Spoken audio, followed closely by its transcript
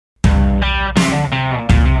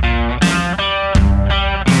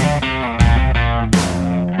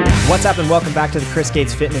What's up, and welcome back to the Chris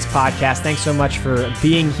Gates Fitness Podcast. Thanks so much for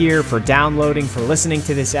being here, for downloading, for listening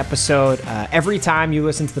to this episode. Every time you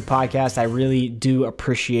listen to the podcast, I really do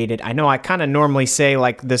appreciate it. I know I kind of normally say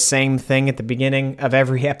like the same thing at the beginning of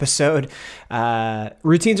every episode.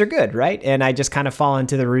 Routines are good, right? And I just kind of fall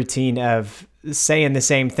into the routine of saying the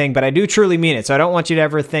same thing, but I do truly mean it. So I don't want you to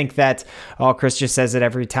ever think that, oh, Chris just says it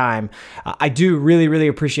every time. I do really, really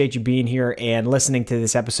appreciate you being here and listening to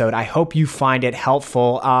this episode. I hope you find it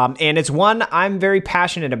helpful. And it's one I'm very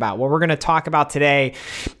passionate about. What we're going to talk about today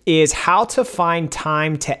is how to find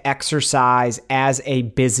time to exercise as a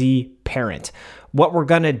busy parent. What we're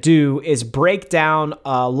going to do is break down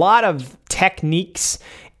a lot of techniques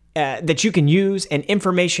that you can use and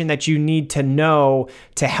information that you need to know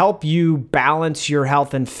to help you balance your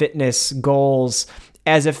health and fitness goals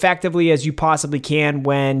as effectively as you possibly can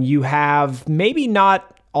when you have maybe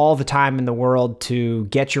not all the time in the world to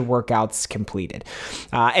get your workouts completed.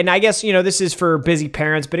 And I guess, this is for busy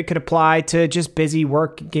parents, but it could apply to just busy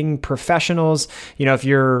working professionals. If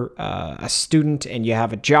you're a student and you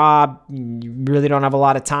have a job, you really don't have a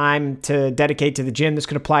lot of time to dedicate to the gym, this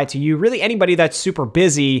could apply to you. Really anybody that's super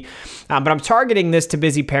busy. But I'm targeting this to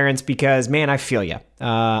busy parents because, man, I feel you.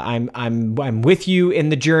 I'm with you in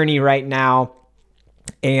the journey right now.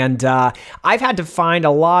 And I've had to find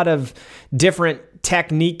a lot of different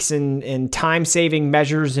techniques and time-saving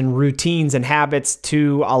measures and routines and habits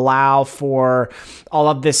to allow for all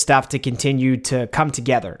of this stuff to continue to come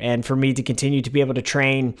together and for me to continue to be able to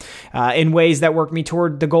train in ways that work me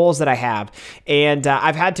toward the goals that I have. And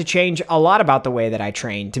I've had to change a lot about the way that I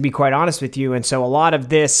train, to be quite honest with you. And so a lot of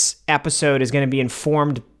this episode is going to be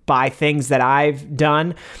informed by things that I've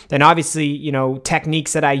done, and obviously,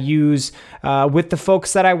 techniques that I use with the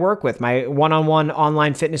folks that I work with, my one-on-one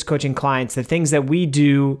online fitness coaching clients, the things that we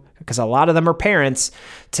do, because a lot of them are parents,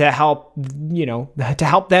 to help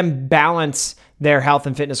them balance their health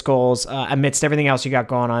and fitness goals amidst everything else you got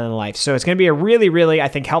going on in life. So it's going to be a really, really, I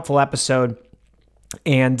think, helpful episode.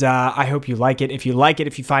 And I hope you like it. If you like it,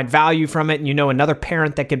 if you find value from it, and another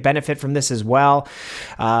parent that could benefit from this as well,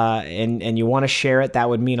 and you want to share it, that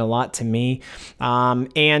would mean a lot to me. We're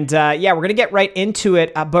going to get right into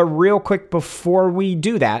it. But real quick before we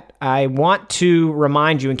do that, I want to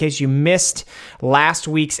remind you, in case you missed last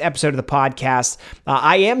week's episode of the podcast,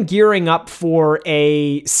 I am gearing up for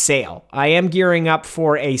a sale. I am gearing up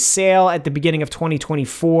for a sale at the beginning of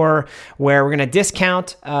 2024, where we're going to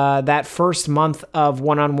discount that first month of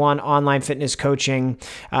one-on-one online fitness coaching.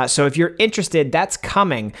 So if you're interested, that's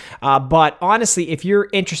coming. But honestly, if you're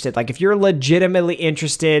interested, like if you're legitimately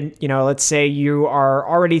interested, let's say you are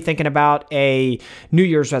already thinking about a New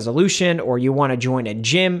Year's resolution, or you want to join a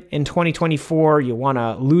gym in 2024, you want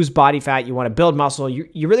to lose body fat, you want to build muscle,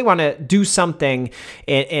 you really want to do something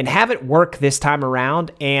and have it work this time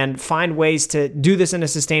around and find ways to do this in a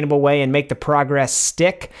sustainable way and make the progress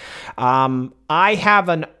stick. I have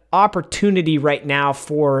an opportunity right now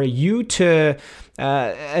for you to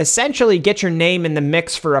essentially get your name in the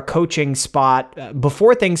mix for a coaching spot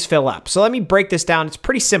before things fill up. So let me break this down. It's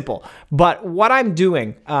pretty simple, but what I'm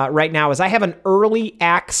doing right now is I have an early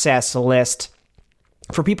access list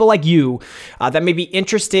for people like you that may be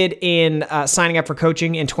interested in signing up for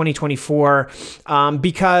coaching in 2024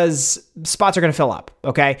 because spots are going to fill up,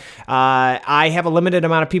 okay? I have a limited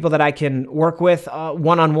amount of people that I can work with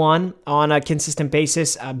one-on-one on a consistent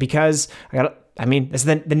basis because this is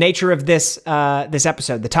the nature of this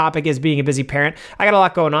episode. The topic is being a busy parent. I got a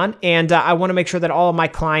lot going on, and I want to make sure that all of my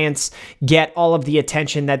clients get all of the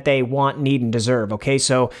attention that they want, need, and deserve, okay?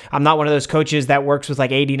 So I'm not one of those coaches that works with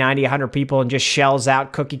like 80, 90, 100 people and just shells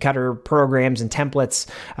out cookie cutter programs and templates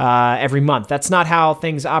every month. That's not how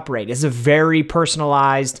things operate. It's a very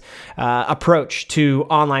personalized approach to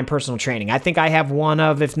online personal training. I think I have one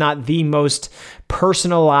of, if not the most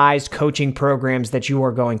personalized coaching programs that you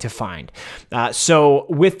are going to find. So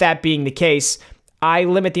with that being the case, I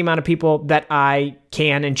limit the amount of people that I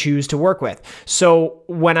can and choose to work with. So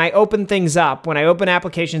when I open things up, when I open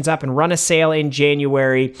applications up and run a sale in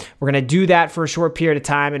January, we're going to do that for a short period of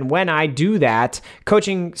time. And when I do that,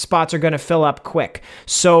 coaching spots are going to fill up quick.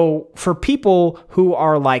 So for people who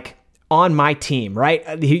are like on my team,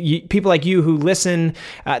 right? People like you who listen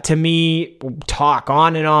to me talk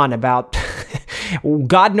on and on about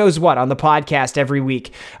God knows what on the podcast every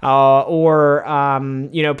week, or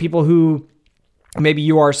people who Maybe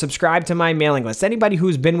you are subscribed to my mailing list. Anybody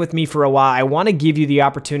who's been with me for a while, I want to give you the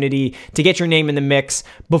opportunity to get your name in the mix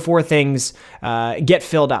before things get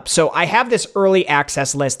filled up. So I have this early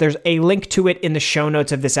access list. There's a link to it in the show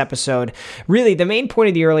notes of this episode. Really, the main point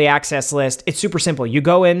of the early access list, it's super simple. You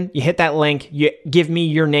go in, you hit that link, you give me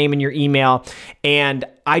your name and your email, and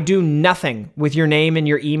I do nothing with your name and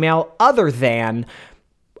your email other than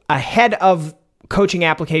ahead of coaching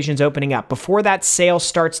applications opening up. Before that sale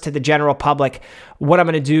starts to the general public, what I'm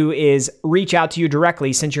going to do is reach out to you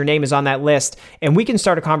directly since your name is on that list, and we can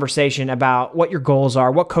start a conversation about what your goals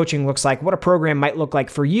are, what coaching looks like, what a program might look like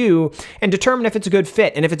for you, and determine if it's a good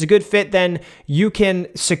fit. And if it's a good fit, then you can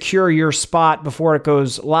secure your spot before it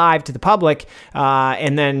goes live to the public,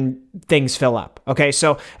 and then things fill up. Okay,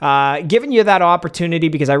 so giving you that opportunity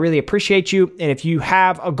because I really appreciate you. And if you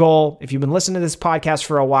have a goal, if you've been listening to this podcast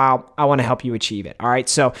for a while, I want to help you achieve it. All right,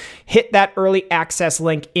 so hit that early access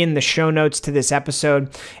link in the show notes to this episode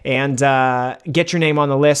and get your name on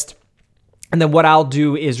the list. And then what I'll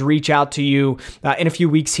do is reach out to you in a few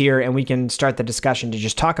weeks here, and we can start the discussion to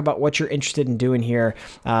just talk about what you're interested in doing here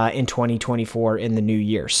in 2024 in the new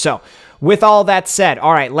year. So with all that said,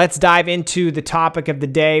 all right, let's dive into the topic of the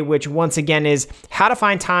day, which once again is how to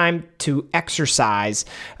find time to exercise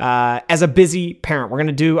as a busy parent. We're going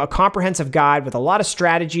to do a comprehensive guide with a lot of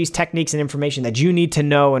strategies, techniques, and information that you need to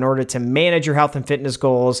know in order to manage your health and fitness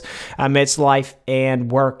goals amidst life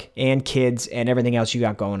and work and kids and everything else you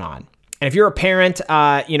got going on. And if you're a parent,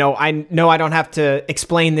 I know I don't have to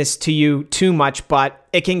explain this to you too much, but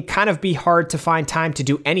it can kind of be hard to find time to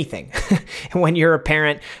do anything when you're a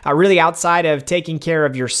parent, really outside of taking care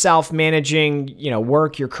of yourself, managing,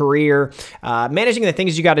 work, your career, managing the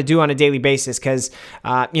things you got to do on a daily basis. Because,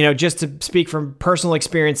 just to speak from personal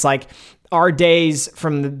experience, like our days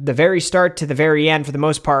from the very start to the very end, for the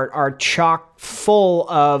most part, are chock full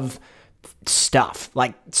of stuff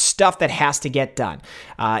that has to get done.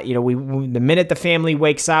 The minute the family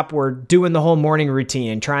wakes up, we're doing the whole morning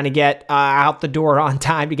routine and trying to get out the door on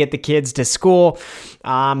time to get the kids to school.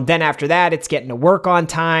 Then after that, it's getting to work on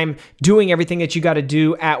time, doing everything that you got to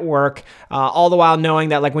do at work, all the while knowing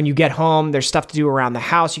that when you get home, there's stuff to do around the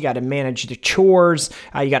house. You got to manage the chores.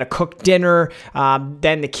 You got to cook dinner.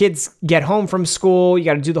 Then the kids get home from school. You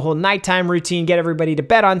got to do the whole nighttime routine, get everybody to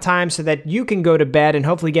bed on time so that you can go to bed and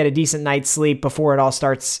hopefully get a decent night's sleep before it all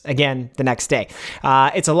starts again the next day.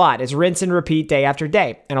 It's a lot. It's rinse and repeat day after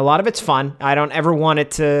day. And a lot of it's fun. I don't ever want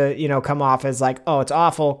it to, come off as it's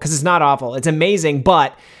awful, because it's not awful. It's amazing,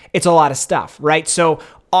 but it's a lot of stuff, right? So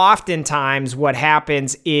oftentimes what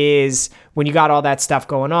happens is when you got all that stuff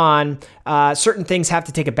going on, certain things have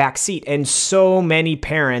to take a back seat. And so many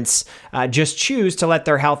parents just choose to let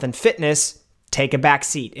their health and fitness take a back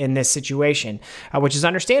seat in this situation, which is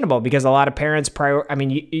understandable because a lot of parents,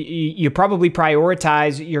 you probably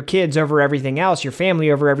prioritize your kids over everything else, your family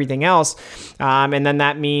over everything else. And then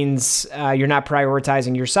that means you're not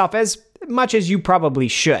prioritizing yourself as much as you probably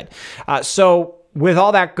should. So with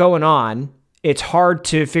all that going on, it's hard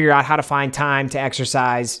to figure out how to find time to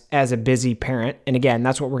exercise as a busy parent. And again,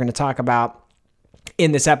 that's what we're going to talk about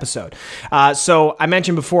in this episode. So I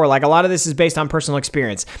mentioned before, a lot of this is based on personal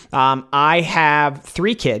experience. I have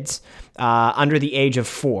 3 kids under the age of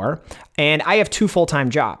 4, and I have 2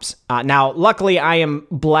 full-time jobs. Now, luckily, I am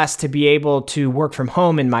blessed to be able to work from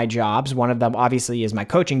home in my jobs. One of them, obviously, is my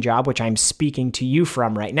coaching job, which I'm speaking to you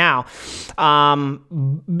from right now.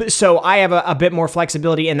 So I have a bit more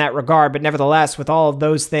flexibility in that regard, but nevertheless, with all of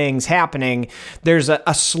those things happening, there's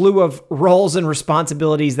a slew of roles and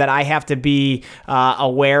responsibilities that I have to be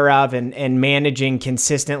aware of and managing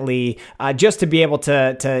consistently just to be able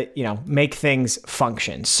to make things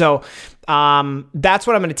function. So that's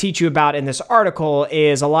what I'm going to teach you about in this article,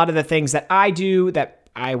 is a lot of the things that I do, that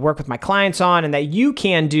I work with my clients on, and that you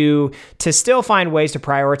can do to still find ways to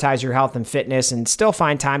prioritize your health and fitness and still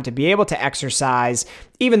find time to be able to exercise,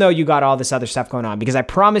 even though you got all this other stuff going on, because I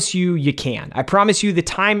promise you can. I promise you the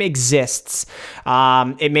time exists.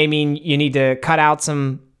 It may mean you need to cut out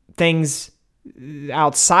some things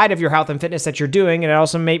outside of your health and fitness that you're doing. And it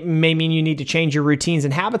also may mean you need to change your routines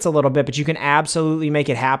and habits a little bit, but you can absolutely make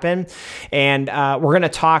it happen. And we're going to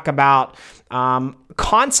talk about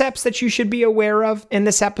concepts that you should be aware of in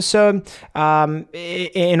this episode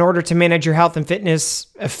in order to manage your health and fitness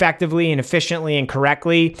effectively and efficiently and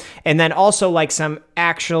correctly. And then also some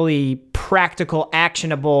actually practical,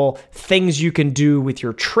 actionable things you can do with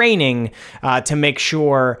your training to make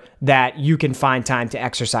sure that you can find time to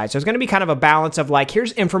exercise. So it's going to be kind of a balance of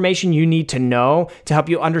here's information you need to know to help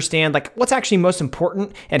you understand what's actually most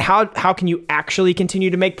important and how can you actually continue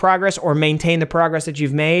to make progress or maintain the progress that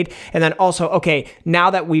you've made. And then also also, okay, now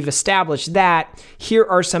that we've established that, here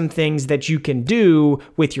are some things that you can do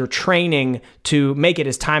with your training to make it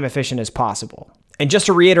as time efficient as possible. And just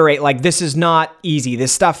to reiterate, like, this is not easy.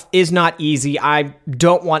 This stuff is not easy. I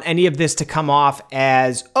don't want any of this to come off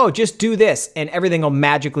as, oh, just do this and everything will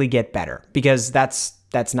magically get better, because that's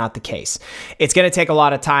not the case. It's going to take a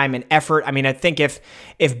lot of time and effort. I mean, I think if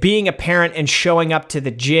being a parent and showing up to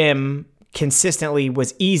the gym consistently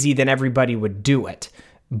was easy, then everybody would do it.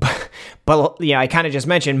 But yeah, I kind of just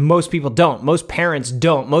mentioned most people don't. Most parents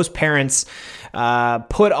don't. Most parents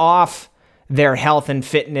put off their health and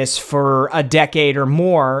fitness for a decade or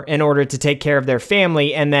more in order to take care of their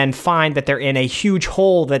family, and then find that they're in a huge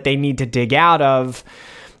hole that they need to dig out of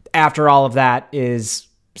after all of that is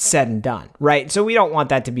said and done, right? So we don't want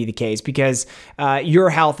that to be the case, because your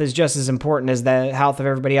health is just as important as the health of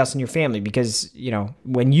everybody else in your family, because, you know,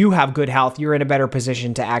 when you have good health, you're in a better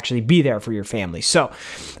position to actually be there for your family. So,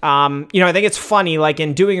 you know, I think it's funny, like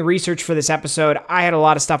in doing research for this episode, I had a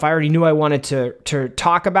lot of stuff I already knew I wanted to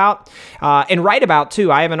talk about and write about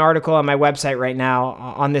too. I have an article on my website right now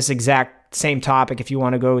on this exact same topic. If you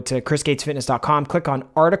want to go to chrisgatesfitness.com, click on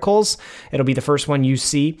articles. It'll be the first one you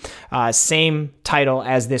see. Same title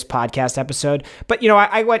as this podcast episode. But, you know,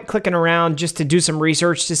 I went clicking around just to do some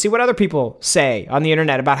research to see what other people say on the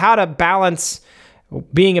internet about how to balance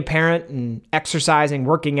being a parent and exercising,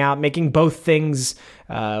 working out, making both things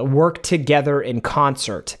work together in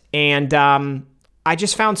concert. And I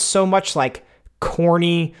just found so much like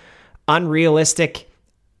corny, unrealistic,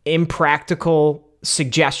 impractical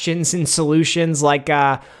suggestions and solutions, like,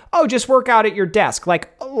 oh, just work out at your desk.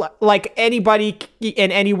 Like anybody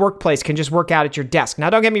in any workplace can just work out at your desk.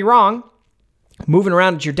 Now, don't get me wrong, moving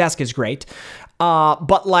around at your desk is great.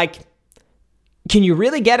 But like, can you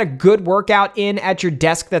really get a good workout in at your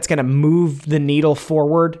desk that's going to move the needle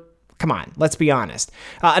forward? Come on, let's be honest.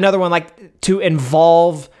 Another one, like to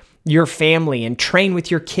involve your family and train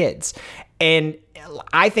with your kids. And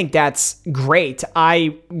I think that's great.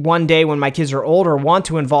 One day when my kids are older, want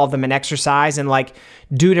to involve them in exercise and like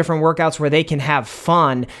do different workouts where they can have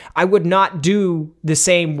fun. I would not do the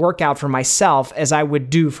same workout for myself as I would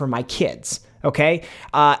do for my kids. Okay.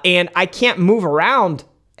 And I can't move around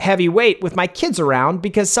heavy weight with my kids around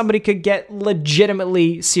because somebody could get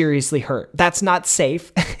legitimately seriously hurt. That's not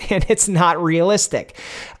safe and it's not realistic.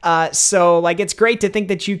 So like, it's great to think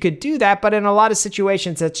that you could do that, but in a lot of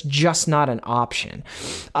situations, that's just not an option.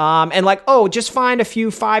 And like, oh, just find a few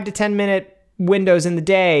 5 to 10 minute windows in the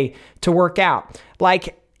day to work out.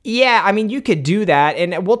 Like, yeah, I mean, you could do that.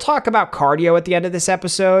 And we'll talk about cardio at the end of this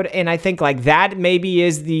episode. And I think like that maybe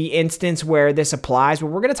is the instance where this applies. But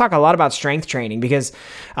we're going to talk a lot about strength training because,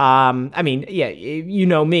 I mean, yeah, you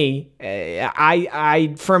know me,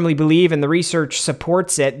 I firmly believe, and the research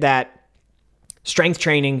supports it, that strength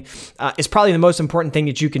training is probably the most important thing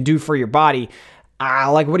that you can do for your body.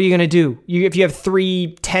 Like, what are you going to do? If you have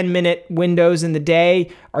 3 10-minute windows in the day,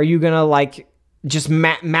 are you going to like just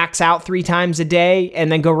max out 3 times a day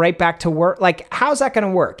and then go right back to work? Like, how's that going to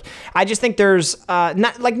work? I just think there's none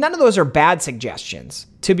of those are bad suggestions,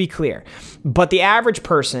 to be clear. But the average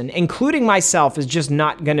person, including myself, is just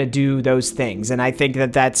not going to do those things. And I think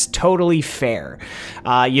that that's totally fair.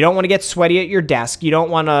 You don't want to get sweaty at your desk. You don't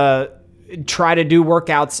want to try to do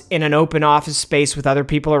workouts in an open office space with other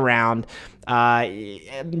people around.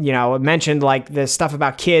 You know, I mentioned like the stuff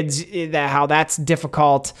about kids, how that's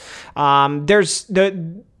difficult.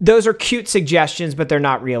 Those are cute suggestions, but they're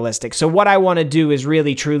not realistic. So what I want to do is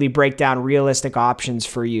really truly break down realistic options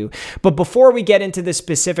for you. But before we get into the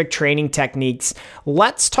specific training techniques,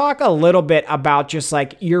 let's talk a little bit about just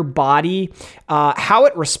like your body, how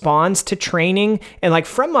it responds to training, and like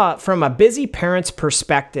from a busy parent's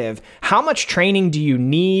perspective, how much training do you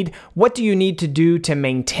need? What do you need to do to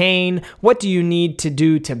maintain? What do you need to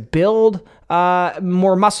do to build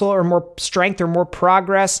more muscle or more strength or more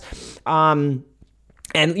progress?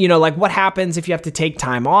 And, you know, like what happens if you have to take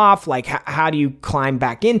time off? Like, how do you climb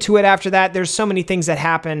back into it after that? There's so many things that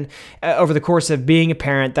happen over the course of being a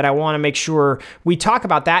parent that I want to make sure we talk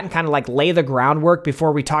about that and kind of like lay the groundwork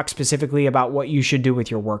before we talk specifically about what you should do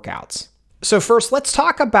with your workouts. So first, let's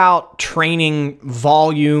talk about training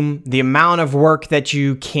volume, the amount of work that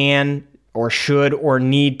you can or should or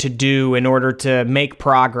need to do in order to make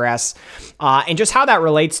progress, and just how that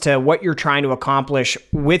relates to what you're trying to accomplish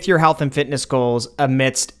with your health and fitness goals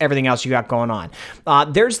amidst everything else you got going on.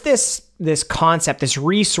 There's this concept, this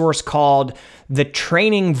resource called the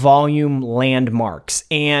Training Volume Landmarks.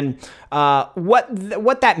 And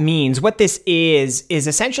what that means, what this is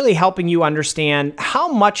essentially helping you understand how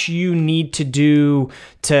much you need to do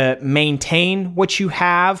to maintain what you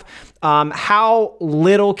have, how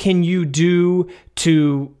little can you do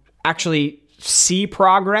to actually see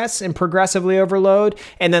progress and progressively overload,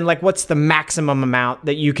 and then like what's the maximum amount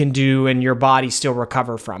that you can do and your body still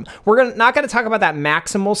recover from. We're not going to talk about that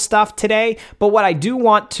maximal stuff today, but what I do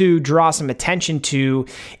want to draw some attention to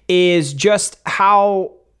is just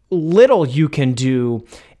how little you can do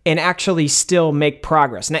and actually still make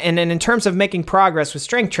progress. And in terms of making progress with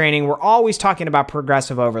strength training, we're always talking about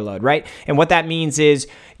progressive overload, right? And what that means is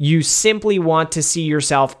you simply want to see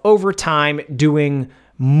yourself over time doing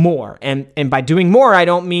more. And by doing more, I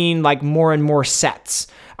don't mean like more and more sets.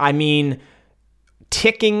 I mean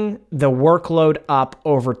ticking the workload up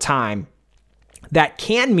over time. That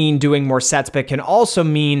can mean doing more sets, but can also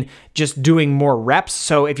mean just doing more reps.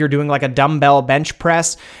 So if you're doing like a dumbbell bench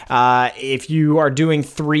press, if you are doing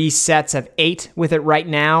 3 sets of 8 with it right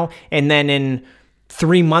now, and then in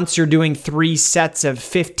 3 months you're doing 3 sets of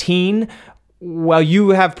 15, well, you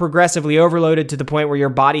have progressively overloaded to the point where your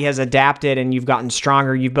body has adapted and you've gotten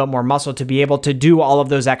stronger, you've built more muscle to be able to do all of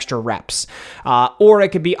those extra reps. Or it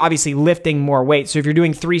could be obviously lifting more weight. So if you're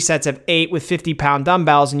doing 3 sets of 8 with 50-pound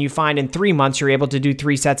dumbbells and you find in 3 months you're able to do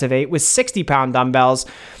 3 sets of 8 with 60-pound dumbbells,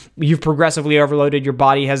 you've progressively overloaded, your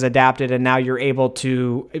body has adapted, and now you're able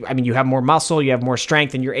to, you have more muscle, you have more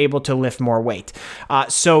strength, and you're able to lift more weight.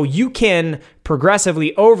 So you can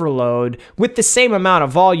progressively overload with the same amount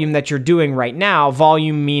of volume that you're doing right now,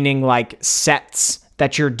 volume meaning like sets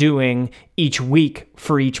that you're doing each week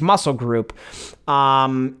for each muscle group,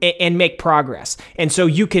 and make progress. And so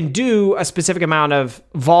you can do a specific amount of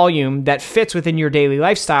volume that fits within your daily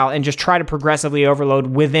lifestyle and just try to progressively overload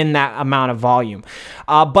within that amount of volume.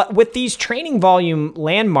 But with these training volume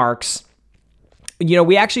landmarks,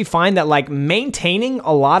 we actually find that like maintaining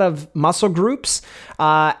a lot of muscle groups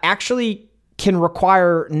actually can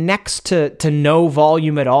require next to no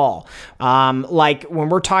volume at all. Like when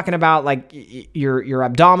we're talking about like your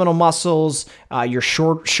abdominal muscles, your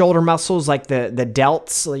shoulder muscles, like the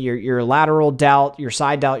delts, your lateral delt, your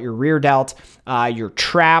side delt, your rear delt, your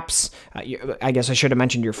traps, I guess I should have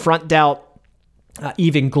mentioned your front delt,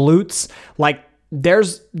 even glutes, like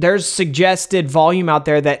there's suggested volume out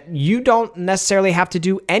there that you don't necessarily have to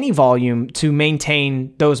do any volume to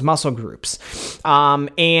maintain those muscle groups.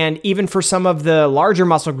 And even for some of the larger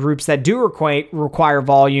muscle groups that do require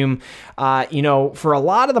volume, for a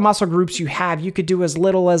lot of the muscle groups you could do as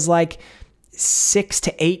little as like 6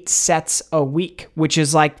 to 8 sets a week, which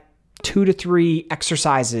is like 2 to 3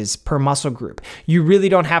 exercises per muscle group. You really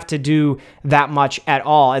don't have to do that much at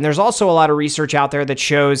all. And there's also a lot of research out there that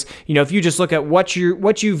shows, if you just look at what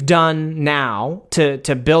you've done now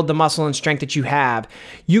to build the muscle and strength that you have,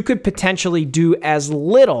 you could potentially do as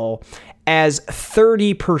little as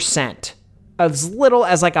 30%, as little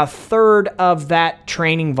as like a third of that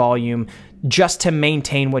training volume just to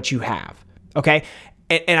maintain what you have. Okay.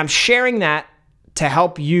 And I'm sharing that to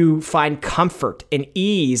help you find comfort and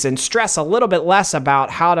ease and stress a little bit less about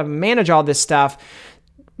how to manage all this stuff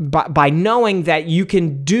by knowing that you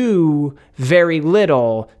can do very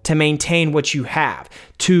little to maintain what you have.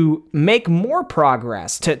 To make more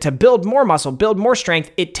progress, to build more muscle, build more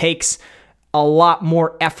strength, it takes a lot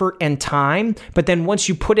more effort and time. But then once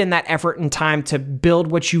you put in that effort and time to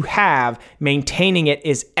build what you have, maintaining it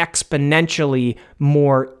is exponentially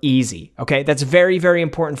more easy. Okay. That's very, very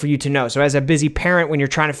important for you to know. So as a busy parent, when you're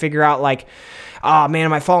trying to figure out like, oh man,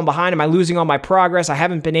 am I falling behind? Am I losing all my progress? I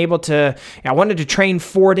haven't been able to, I wanted to train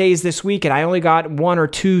 4 days this week and I only got 1 or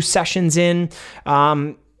 2 sessions in.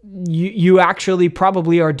 You actually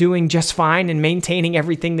probably are doing just fine and maintaining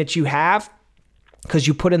everything that you have, because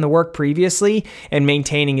you put in the work previously, and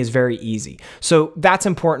maintaining is very easy. So that's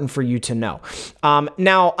important for you to know.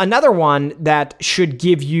 Now, another one that should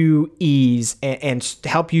give you ease and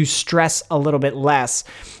help you stress a little bit less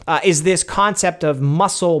is this concept of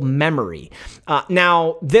muscle memory.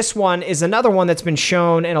 Now, this one is another one that's been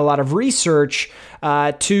shown in a lot of research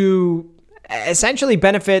to essentially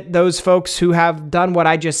benefit those folks who have done what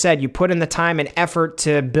I just said. You put in the time and effort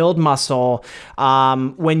to build muscle.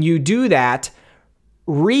 When you do that,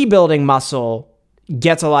 rebuilding muscle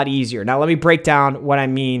gets a lot easier. Now, let me break down what I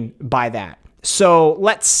mean by that. So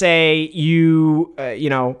let's say you,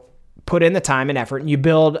 put in the time and effort and you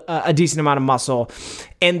build a decent amount of muscle.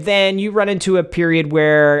 And then you run into a period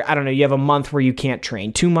where, I don't know, you have a month where you can't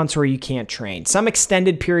train, 2 months where you can't train, some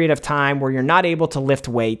extended period of time where you're not able to lift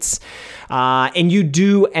weights, and you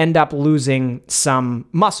do end up losing some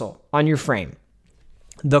muscle on your frame.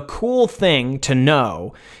 The cool thing to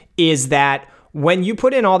know is that when you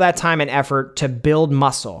put in all that time and effort to build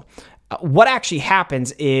muscle, what actually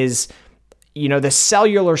happens is, the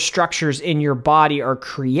cellular structures in your body are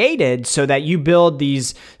created so that you build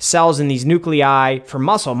these cells and these nuclei for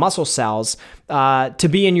muscle cells, to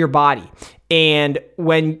be in your body. And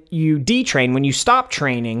when you detrain, when you stop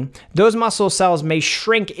training, those muscle cells may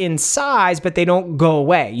shrink in size, but they don't go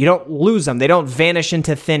away. You don't lose them. They don't vanish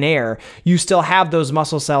into thin air. You still have those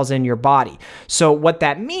muscle cells in your body. So what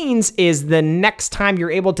that means is the next time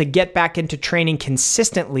you're able to get back into training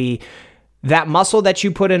consistently, that muscle that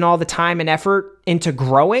you put in all the time and effort into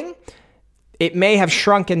growing, it may have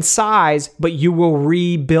shrunk in size, but you will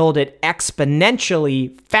rebuild it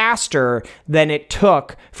exponentially faster than it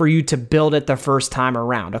took for you to build it the first time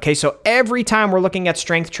around. Okay, so every time we're looking at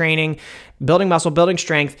strength training, building muscle, building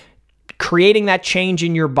strength, creating that change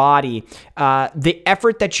in your body, the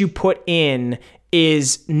effort that you put in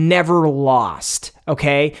is never lost.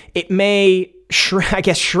 Okay, it may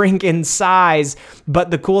shrink in size, but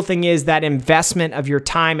the cool thing is that investment of your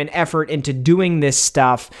time and effort into doing this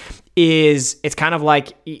stuff it's kind of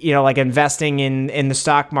like, like investing in the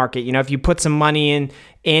stock market. If you put some money in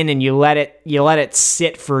and you let it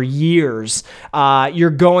sit for years, you're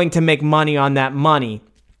going to make money on that money.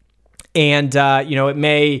 And, it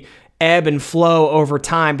may ebb and flow over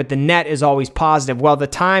time, but the net is always positive. Well, the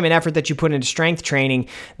time and effort that you put into strength training,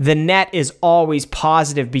 the net is always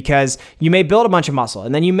positive because you may build a bunch of muscle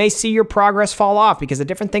and then you may see your progress fall off because of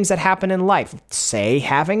different things that happen in life. Say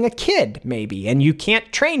having a kid maybe, and you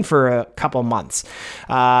can't train for a couple months.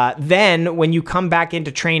 Then when you come back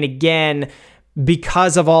into train again,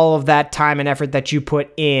 because of all of that time and effort that you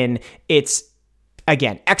put in, it's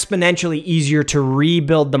again, exponentially easier to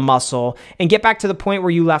rebuild the muscle and get back to the point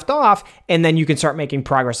where you left off, and then you can start making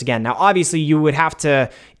progress again. Now, obviously, you would have to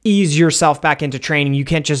ease yourself back into training. You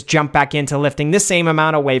can't just jump back into lifting the same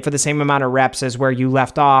amount of weight for the same amount of reps as where you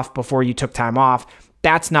left off before you took time off.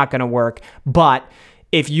 That's not going to work. But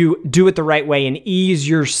if you do it the right way and ease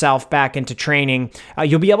yourself back into training,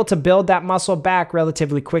 you'll be able to build that muscle back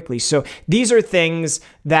relatively quickly. So these are things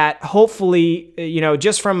that hopefully,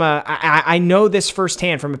 just from I know this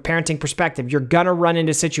firsthand from a parenting perspective, you're going to run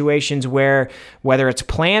into situations where whether it's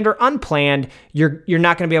planned or unplanned, you're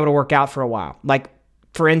not going to be able to work out for a while. Like,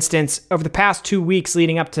 for instance, over the past 2 weeks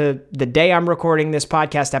leading up to the day I'm recording this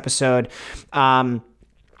podcast episode,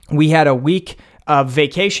 we had a week of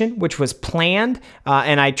vacation, which was planned,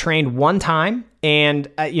 and I trained one time, and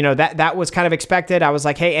that was kind of expected. I was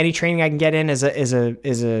like, hey, any training I can get in is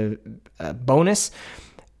a bonus.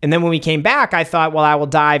 And then when we came back, I thought, well, I will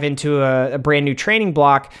dive into a brand new training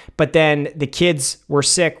block. But then the kids were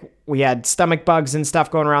sick. We had stomach bugs and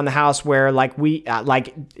stuff going around the house where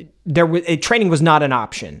training was not an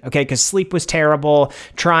option. Okay, because sleep was terrible.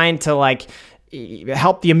 Trying to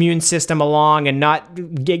help the immune system along and not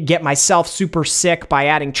get myself super sick by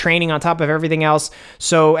adding training on top of everything else.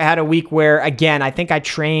 So I had a week where, again, I think I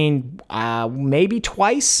trained maybe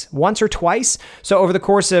once or twice. So over the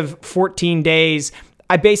course of 14 days,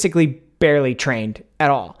 I basically barely trained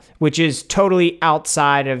at all, which is totally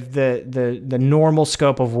outside of the normal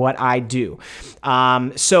scope of what I do.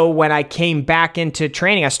 So when I came back into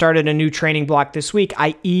training, I started a new training block this week.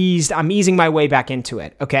 I'm easing my way back into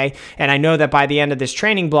it, okay? And I know that by the end of this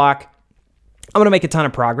training block, I'm going to make a ton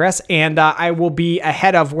of progress, and I will be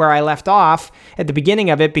ahead of where I left off at the beginning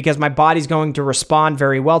of it because my body's going to respond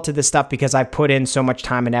very well to this stuff because I've put in so much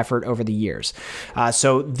time and effort over the years.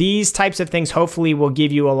 So these types of things hopefully will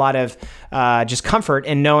give you a lot of just comfort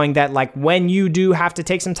in knowing that when you do have to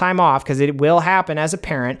take some time off, because it will happen as a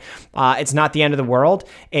parent, it's not the end of the world,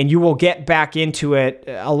 and you will get back into it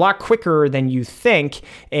a lot quicker than you think,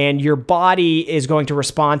 and your body is going to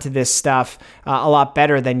respond to this stuff a lot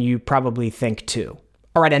better than you probably think too.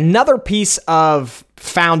 All right, another piece of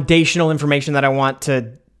foundational information that I want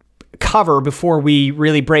to cover before we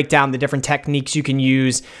really break down the different techniques you can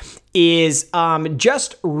use is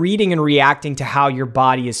just reading and reacting to how your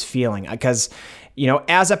body is feeling. Because,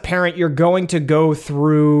 as a parent, you're going to go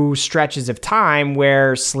through stretches of time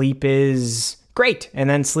where sleep is great. And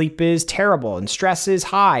then sleep is terrible, and stress is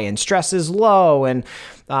high, and stress is low. And,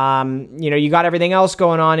 you got everything else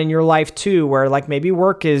going on in your life too, where like maybe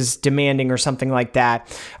work is demanding or something like that.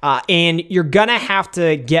 And you're going to have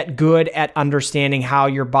to get good at understanding how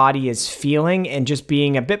your body is feeling and just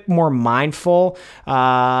being a bit more mindful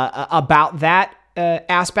about that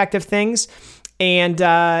aspect of things, and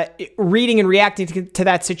reading and reacting to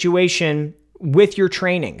that situation with your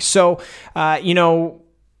training. So,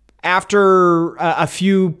 after a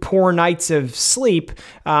few poor nights of sleep,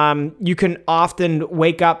 you can often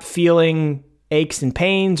wake up feeling aches and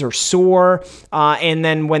pains or sore. And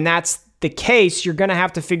then when that's the case, you're going to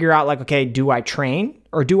have to figure out like, okay, do I train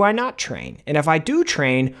or do I not train? And if I do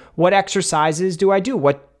train, what exercises do I do?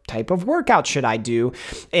 What type of workout should I do?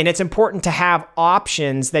 And it's important to have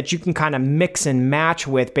options that you can kind of mix and match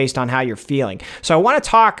with based on how you're feeling. So I want to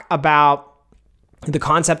talk about the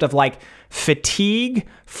concept of like fatigue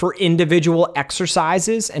for individual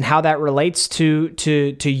exercises and how that relates to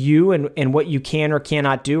you and what you can or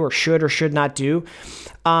cannot do or should not do.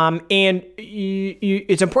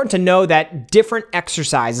 It's important to know that different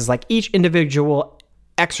exercises, like each individual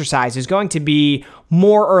exercise, is going to be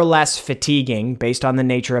more or less fatiguing based on the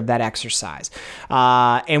nature of that exercise.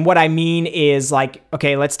 And what I mean is like,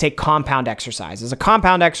 okay, let's take compound exercises. A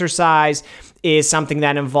compound exercise is something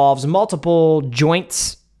that involves multiple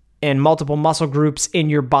joints and multiple muscle groups in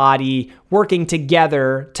your body working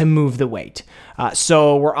together to move the weight.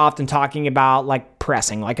 So we're often talking about like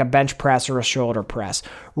pressing, like a bench press or a shoulder press,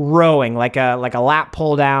 rowing, like a lat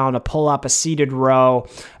pull down, a pull up, a seated row,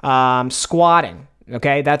 squatting.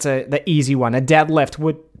 Okay, that's the easy one. A deadlift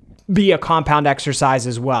would be a compound exercise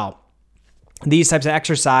as well. These types of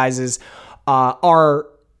exercises are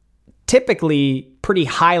typically pretty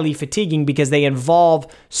highly fatiguing because they involve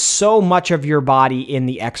so much of your body in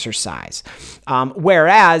the exercise.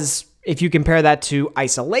 Whereas if you compare that to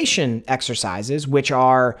isolation exercises, which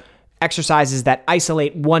are exercises that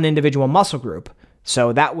isolate one individual muscle group,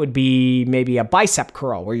 so that would be maybe a bicep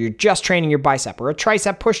curl where you're just training your bicep, or a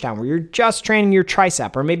tricep pushdown where you're just training your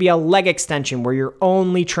tricep, or maybe a leg extension where you're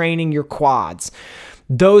only training your quads.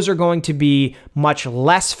 Those are going to be much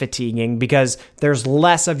less fatiguing because there's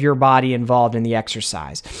less of your body involved in the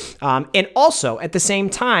exercise. And also, at the same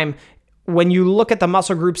time, when you look at the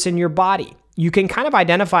muscle groups in your body, you can kind of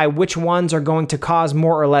identify which ones are going to cause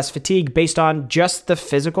more or less fatigue based on just the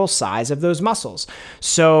physical size of those muscles.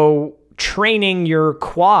 So training your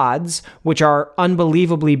quads, which are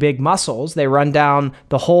unbelievably big muscles, they run down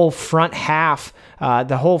the whole front half,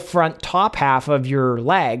 the whole front top half of your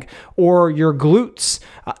leg, or your glutes.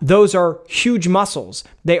 Those are huge muscles.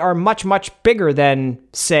 They are much, much bigger than,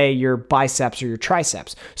 say, your biceps or your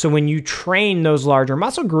triceps. So when you train those larger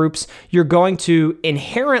muscle groups, you're going to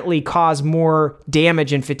inherently cause more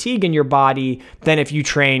damage and fatigue in your body than if you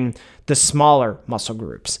train the smaller muscle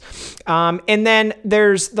groups. And then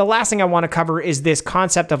there's the last thing I want to cover is this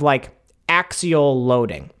concept of like axial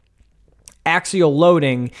loading. Axial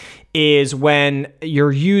loading is when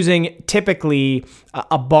you're using typically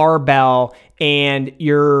a barbell and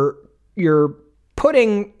you're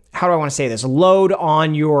putting, how do I want to say this, load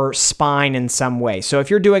on your spine in some way. So if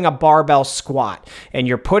you're doing a barbell squat and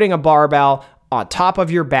you're putting a barbell on top of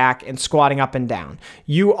your back and squatting up and down,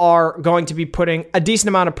 you are going to be putting a decent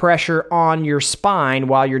amount of pressure on your spine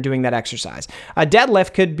while you're doing that exercise. A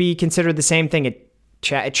deadlift could be considered the same thing. It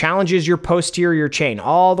challenges your posterior chain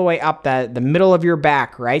all the way up the middle of your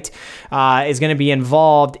back, right? Is going to be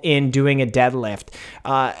involved in doing a deadlift.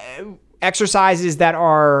 Exercises that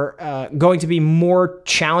are going to be more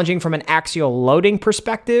challenging from an axial loading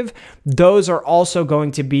perspective, those are also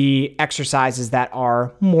going to be exercises that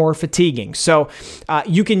are more fatiguing. So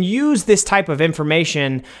you can use this type of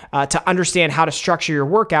information to understand how to structure your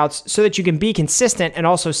workouts so that you can be consistent and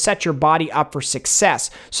also set your body up for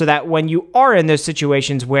success, so that when you are in those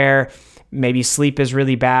situations where maybe sleep is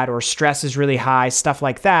really bad or stress is really high, stuff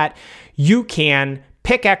like that, you can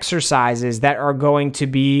pick exercises that are going to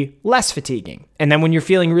be less fatiguing. And then when you're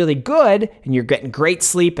feeling really good and you're getting great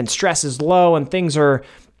sleep and stress is low and things are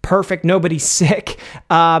perfect, nobody's sick,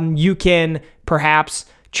 you can perhaps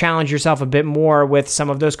challenge yourself a bit more with some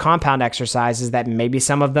of those compound exercises that maybe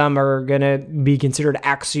some of them are going to be considered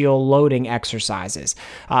axial loading exercises.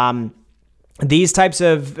 These types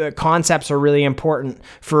of concepts are really important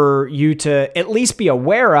for you to at least be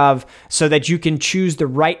aware of so that you can choose the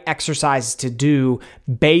right exercises to do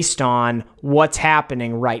based on what's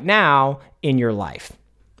happening right now in your life.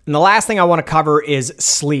 And the last thing I want to cover is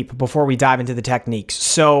sleep before we dive into the techniques.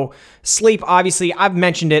 So sleep, obviously, I've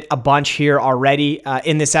mentioned it a bunch here already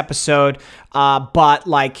in this episode, but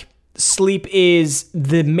like sleep is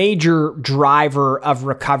the major driver of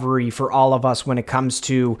recovery for all of us when it comes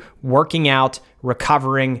to working out,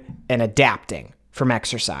 recovering, and adapting from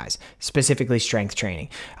exercise, specifically strength training.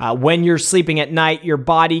 When you're sleeping at night, your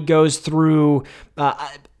body goes through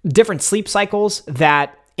different sleep cycles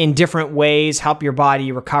that in different ways help your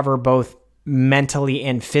body recover both mentally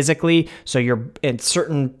and physically. So you're in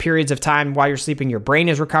certain periods of time while you're sleeping, your brain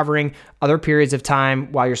is recovering. Other periods of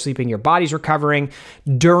time while you're sleeping, your body's recovering.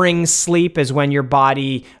 During sleep is when your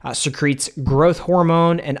body secretes growth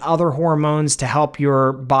hormone and other hormones to help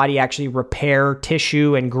your body actually repair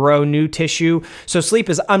tissue and grow new tissue. So sleep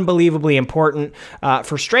is unbelievably important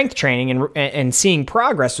for strength training and seeing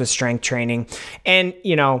progress with strength training. And,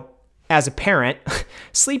 as a parent,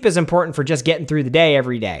 sleep is important for just getting through the day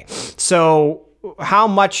every day. So how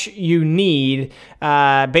much you need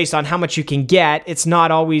based on how much you can get, it's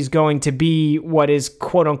not always going to be what is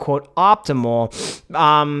quote unquote optimal.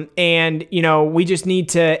 And we just need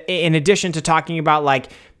to, in addition to talking about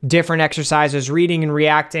like different exercises, reading and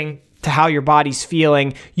reacting to how your body's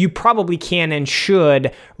feeling, you probably can and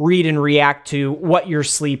should read and react to what your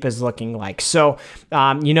sleep is looking like. So,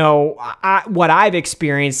 what I've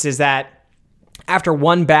experienced is that after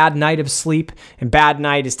one bad night of sleep, and bad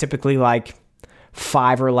night is typically like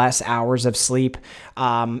 5 or less hours of sleep.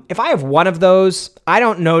 If I have one of those, I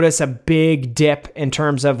don't notice a big dip in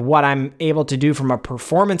terms of what I'm able to do from a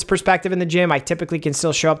performance perspective in the gym. I typically can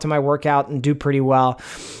still show up to my workout and do pretty well.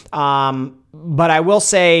 But I will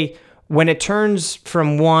say, when it turns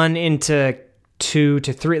from 1 into 2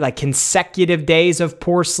 to 3, like consecutive days of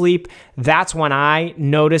poor sleep, that's when I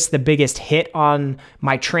notice the biggest hit on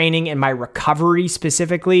my training and my recovery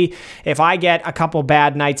specifically. If I get a couple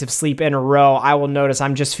bad nights of sleep in a row, I will notice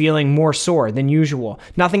I'm just feeling more sore than usual.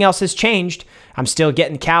 Nothing else has changed. I'm still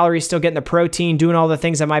getting calories, still getting the protein, doing all the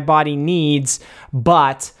things that my body needs,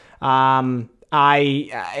 but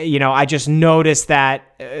I just noticed that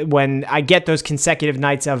when I get those consecutive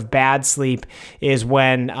nights of bad sleep is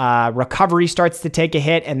when recovery starts to take a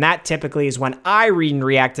hit. And that typically is when I read and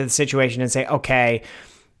react to the situation and say, okay,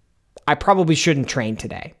 I probably shouldn't train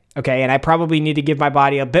today. Okay. And I probably need to give my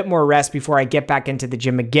body a bit more rest before I get back into the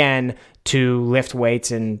gym again to lift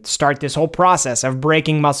weights and start this whole process of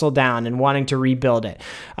breaking muscle down and wanting to rebuild it.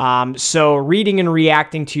 So reading and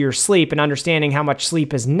reacting to your sleep and understanding how much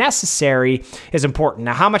sleep is necessary is important.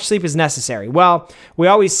 Now, how much sleep is necessary? Well, we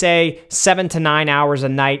always say 7 to 9 hours a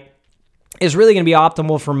night is really going to be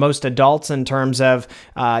optimal for most adults in terms of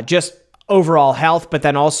just overall health, but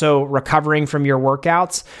then also recovering from your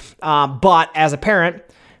workouts. But as a parent,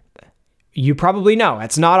 you probably know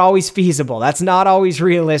it's not always feasible. That's not always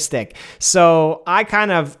realistic. So I kind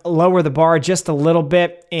of lower the bar just a little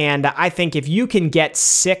bit. And I think if you can get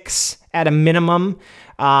 6 at a minimum,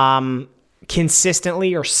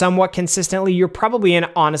 consistently or somewhat consistently, you're probably in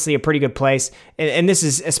honestly a pretty good place. And this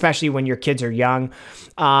is especially when your kids are young.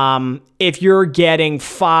 If you're getting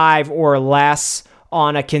 5 or less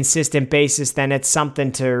on a consistent basis, then it's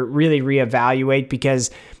something to really reevaluate,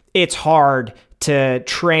 because it's hard to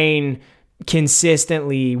train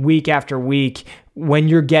consistently week after week when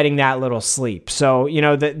you're getting that little sleep. So,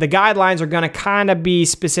 the guidelines are going to kind of be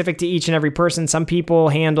specific to each and every person. Some people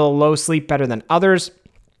handle low sleep better than others.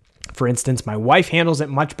 For instance, my wife handles it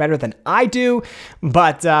much better than I do.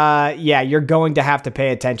 But you're going to have to pay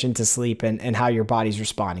attention to sleep and how your body's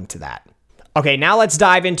responding to that. Okay, now let's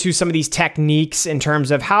dive into some of these techniques in terms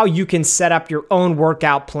of how you can set up your own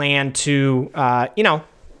workout plan to,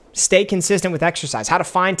 stay consistent with exercise, how to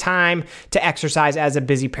find time to exercise as a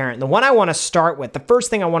busy parent. The one I want to start with, the first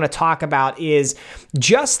thing I want to talk about is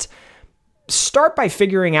just start by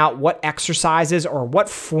figuring out what exercises or what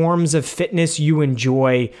forms of fitness you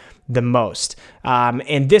enjoy the most.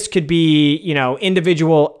 And this could be,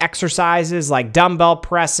 individual exercises like dumbbell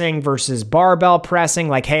pressing versus barbell pressing.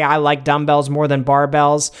 Like, hey, I like dumbbells more than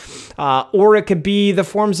barbells. Or it could be the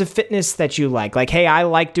forms of fitness that you like. Like, hey, I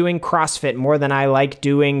like doing CrossFit more than I like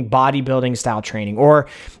doing bodybuilding style training. Or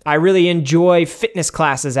I really enjoy fitness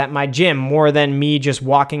classes at my gym more than me just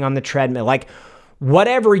walking on the treadmill. Like,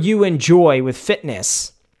 whatever you enjoy with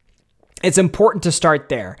fitness, it's important to start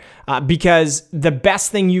there because the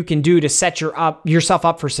best thing you can do to set yourself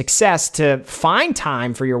up for success, to find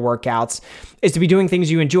time for your workouts, is to be doing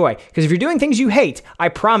things you enjoy. Because if you're doing things you hate, I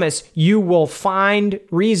promise you will find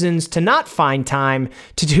reasons to not find time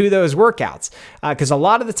to do those workouts. Because a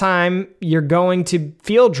lot of the time you're going to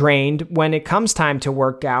feel drained when it comes time to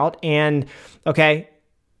work out. And okay,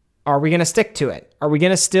 Are we going to stick to it? Are we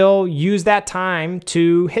going to still use that time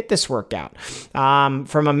to hit this workout?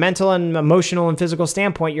 From a mental and emotional and physical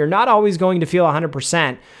standpoint, you're not always going to feel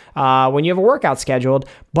 100% when you have a workout scheduled,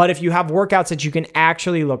 but if you have workouts that you can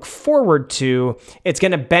actually look forward to, it's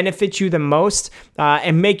going to benefit you the most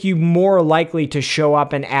and make you more likely to show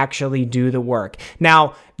up and actually do the work.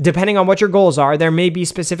 Now, depending on what your goals are, there may be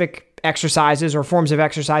specific exercises or forms of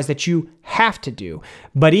exercise that you have to do,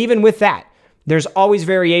 but even with that, there's always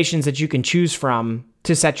variations that you can choose from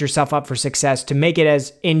to set yourself up for success, to make it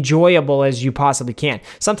as enjoyable as you possibly can.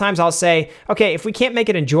 Sometimes I'll say, okay, if we can't make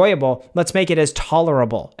it enjoyable, let's make it as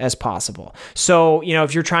tolerable as possible. So,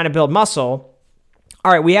 if you're trying to build muscle,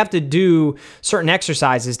 all right, we have to do certain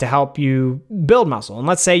exercises to help you build muscle. And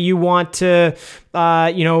let's say you want to,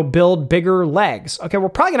 build bigger legs. Okay, we're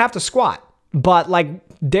probably gonna have to squat, but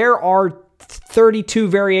there are 32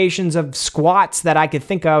 variations of squats that I could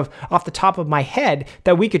think of off the top of my head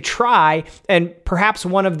that we could try, and perhaps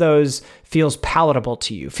one of those feels palatable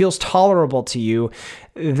to you, feels tolerable to you.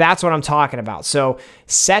 That's what I'm talking about. So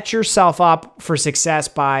set yourself up for success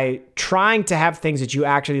by trying to have things that you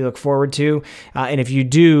actually look forward to. And if you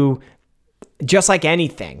do, just like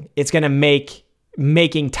anything, it's going to make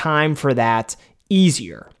making time for that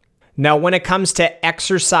easier. Now, when it comes to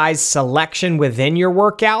exercise selection within your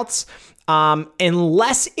workouts,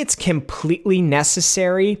 unless it's completely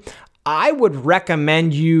necessary, I would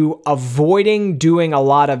recommend you avoiding doing a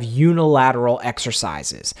lot of unilateral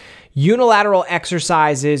exercises. Unilateral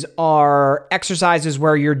exercises are exercises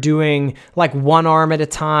where you're doing like one arm at a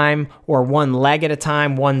time or one leg at a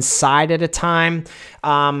time, one side at a time.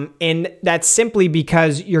 And that's simply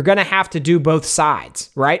because you're going to have to do both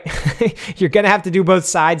sides, right? You're going to have to do both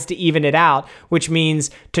sides to even it out, which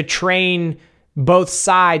means to train both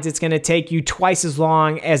sides, it's going to take you twice as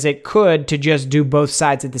long as it could to just do both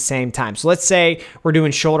sides at the same time. So let's say we're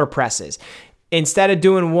doing shoulder presses. Instead of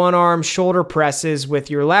doing one arm shoulder presses with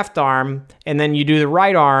your left arm, and then you do the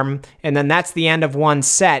right arm, and then that's the end of one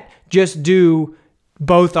set, just do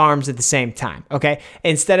both arms at the same time, okay?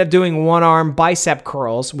 Instead of doing one arm bicep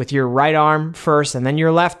curls with your right arm first, and then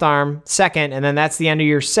your left arm second, and then that's the end of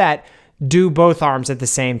your set, do both arms at the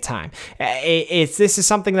same time. This is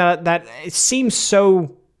something that it seems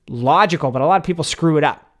so logical, but a lot of people screw it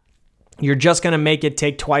up. You're just going to make it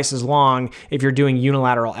take twice as long if you're doing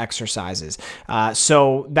unilateral exercises.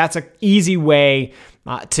 So that's an easy way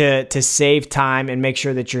to save time and make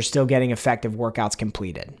sure that you're still getting effective workouts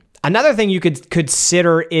completed. Another thing you could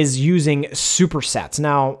consider is using supersets.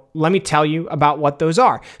 Now, let me tell you about what those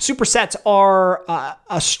are. Supersets are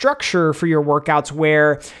a structure for your workouts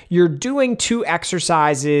where you're doing two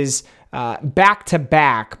exercises back to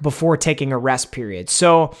back before taking a rest period.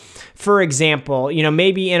 So, for example,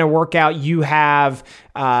 maybe in a workout you have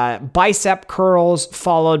bicep curls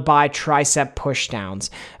followed by tricep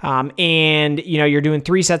pushdowns, and you're doing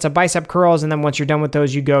 3 sets of bicep curls, and then once you're done with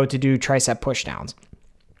those, you go to do tricep pushdowns.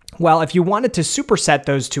 Well, if you wanted to superset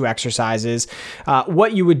those two exercises,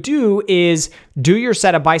 what you would do is do your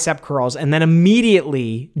set of bicep curls and then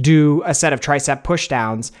immediately do a set of tricep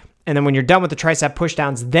pushdowns. And then when you're done with the tricep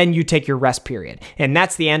pushdowns, then you take your rest period. And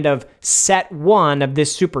that's the end of set 1 of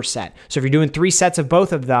this superset. So if you're doing 3 sets of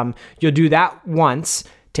both of them, you'll do that once,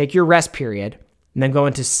 take your rest period, and then go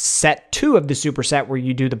into set 2 of the superset where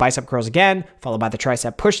you do the bicep curls again, followed by the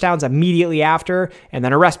tricep pushdowns immediately after, and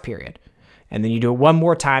then a rest period. And then you do it one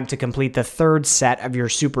more time to complete the 3rd set of your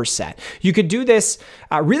superset. You could do this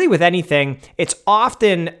really with anything. It's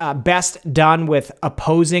often best done with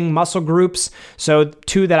opposing muscle groups. So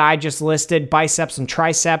 2 that I just listed, biceps and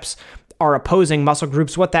triceps, are opposing muscle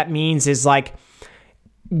groups. What that means is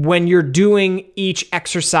when you're doing each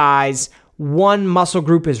exercise, one muscle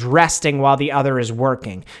group is resting while the other is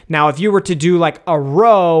working. Now, if you were to do a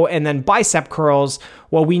row and then bicep curls,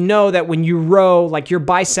 well, we know that when you row, your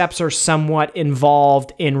biceps are somewhat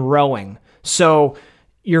involved in rowing. So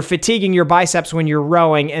you're fatiguing your biceps when you're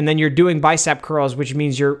rowing, and then you're doing bicep curls, which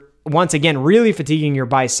means you're, once again, really fatiguing your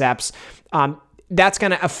biceps. That's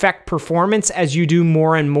going to affect performance as you do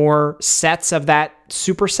more and more sets of that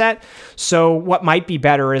superset. So what might be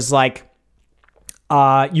better is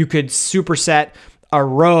you could superset a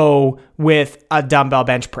row with a dumbbell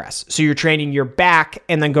bench press. So you're training your back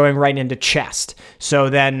and then going right into chest.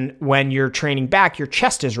 So then when you're training back, your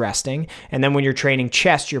chest is resting. And then when you're training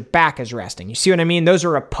chest, your back is resting. You see what I mean? Those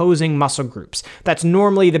are opposing muscle groups. That's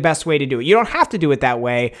normally the best way to do it. You don't have to do it that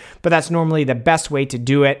way, but that's normally the best way to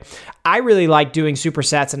do it. I really like doing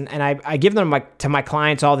supersets, and I give them to my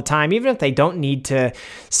clients all the time, even if they don't need to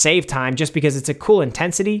save time, just because it's a cool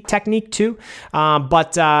intensity technique too.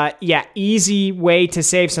 But easy way way to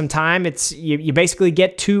save some time. It's you basically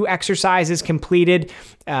get 2 exercises completed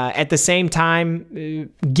at the same time,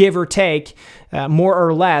 give or take, more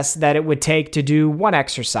or less, that it would take to do 1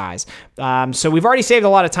 exercise. So we've already saved a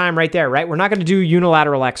lot of time right there, right? We're not going to do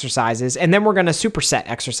unilateral exercises, and then we're going to superset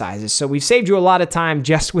exercises. So we've saved you a lot of time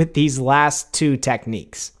just with these last 2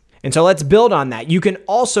 techniques. And so let's build on that. You can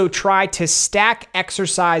also try to stack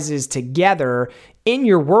exercises together in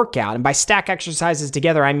your workout. And by stack exercises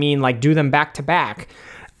together, I mean like do them back to back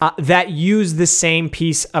that use the same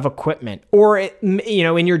piece of equipment, or,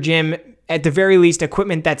 in your gym, at the very least,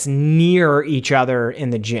 equipment that's near each other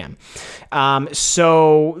in the gym.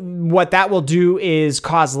 So what that will do is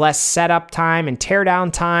cause less setup time and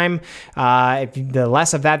teardown time. The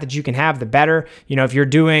less of that you can have, the better. If you're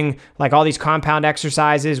doing like all these compound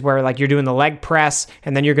exercises where like you're doing the leg press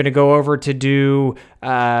and then you're going to go over to do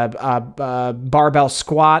barbell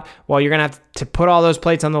squat, well, you're going to have to put all those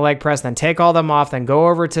plates on the leg press, then take all them off, then go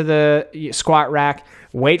over to the squat rack,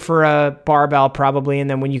 wait for a barbell probably, and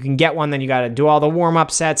then when you can get one, then you got to do all the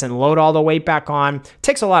warm-up sets and load all the weight back on. It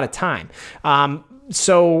takes a lot of time.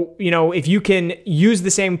 So, if you can use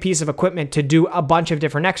the same piece of equipment to do a bunch of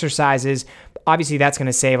different exercises, obviously that's going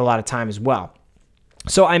to save a lot of time as well.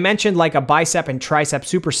 So I mentioned like a bicep and tricep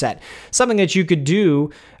superset, something that you could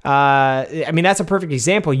do. That's a perfect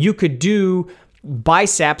example. You could do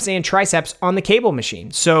biceps and triceps on the cable machine.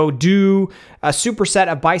 So do a superset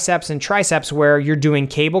of biceps and triceps where you're doing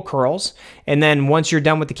cable curls. And then once you're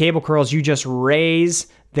done with the cable curls, you just raise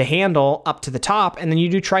the handle up to the top and then you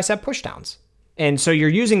do tricep pushdowns. And so you're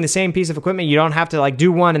using the same piece of equipment. You don't have to like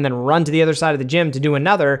do one and then run to the other side of the gym to do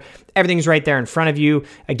another. Everything's right there in front of you.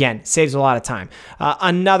 Again, saves a lot of time.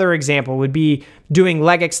 Another example would be doing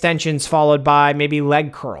leg extensions followed by maybe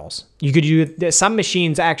leg curls. You could use, some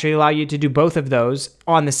machines actually allow you to do both of those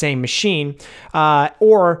on the same machine.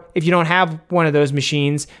 Or if you don't have one of those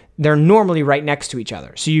machines, they're normally right next to each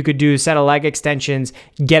other. So you could do a set of leg extensions,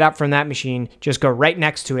 get up from that machine, just go right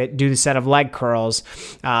next to it, do the set of leg curls,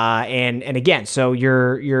 and again, so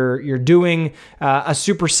you're doing a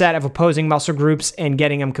superset of opposing muscle groups and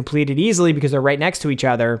getting them completed easily because they're right next to each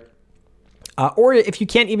other. Or if you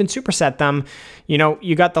can't even superset them,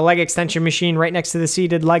 you got the leg extension machine right next to the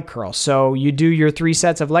seated leg curl. So you do your 3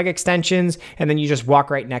 sets of leg extensions, and then you just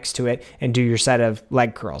walk right next to it and do your set of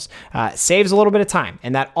leg curls. Saves a little bit of time,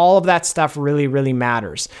 and all of that stuff really, really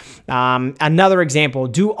matters. Another example,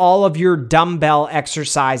 do all of your dumbbell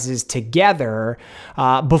exercises together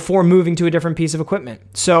before moving to a different piece of equipment.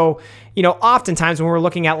 So, oftentimes when we're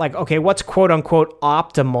looking at like, okay, what's quote unquote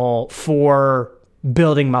optimal for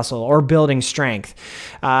building muscle or building strength,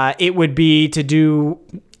 it would be to do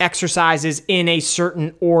exercises in a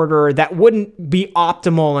certain order that wouldn't be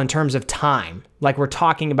optimal in terms of time, like we're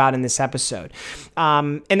talking about in this episode.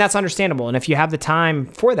 And that's understandable. And if you have the time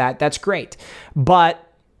for that, that's great.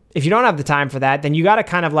 But if you don't have the time for that, then you got to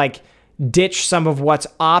kind of like ditch some of what's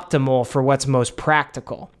optimal for what's most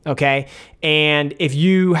practical. Okay. And if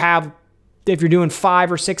you're doing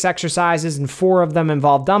 5 or 6 exercises and 4 of them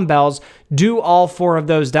involve dumbbells, do all 4 of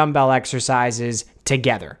those dumbbell exercises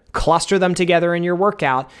together. Cluster them together in your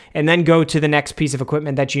workout and then go to the next piece of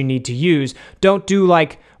equipment that you need to use. Don't do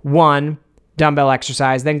like one dumbbell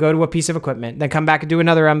exercise, then go to a piece of equipment, then come back and do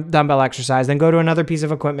another dumbbell exercise, then go to another piece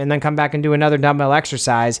of equipment, then come back and do another dumbbell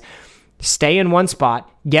exercise. Stay in one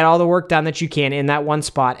spot, get all the work done that you can in that one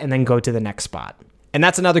spot, and then go to the next spot. And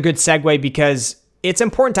that's another good segue because it's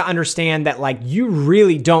important to understand that like you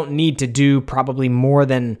really don't need to do probably more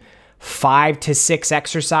than 5 to 6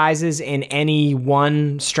 exercises in any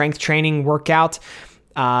one strength training workout.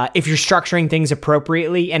 If you're structuring things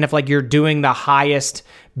appropriately and if like you're doing the highest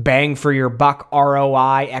bang for your buck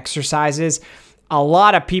ROI exercises, a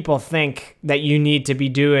lot of people think that you need to be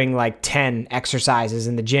doing like 10 exercises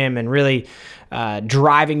in the gym and really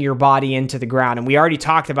driving your body into the ground. And we already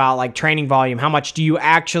talked about like training volume. How much do you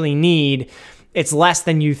actually need? It's less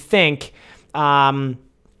than you think.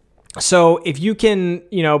 So if you can,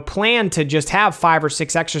 plan to just have 5 or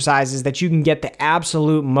 6 exercises that you can get the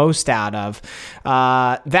absolute most out of,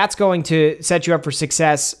 that's going to set you up for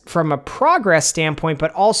success from a progress standpoint,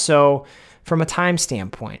 but also from a time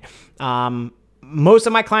standpoint. Most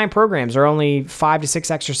of my client programs are only 5 to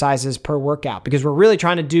 6 exercises per workout because we're really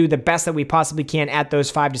trying to do the best that we possibly can at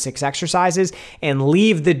those 5 to 6 exercises and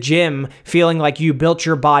leave the gym feeling like you built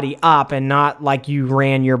your body up and not like you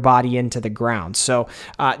ran your body into the ground. So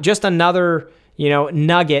just another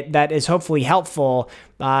nugget that is hopefully helpful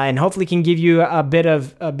and hopefully can give you a bit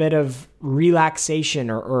of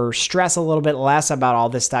relaxation or stress a little bit less about all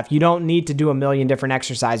this stuff. You don't need to do a million different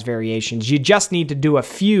exercise variations. You just need to do a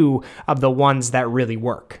few of the ones that really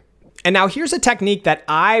work. And now here's a technique that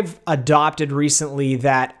I've adopted recently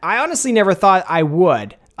that I honestly never thought I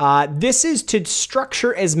would. This is to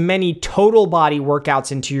structure as many total body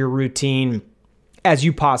workouts into your routine as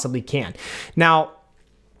you possibly can. Now,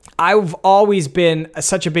 I've always been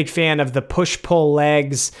such a big fan of the push-pull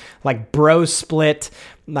legs, like bro split,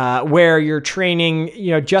 where you're training,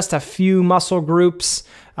 just a few muscle groups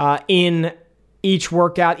in each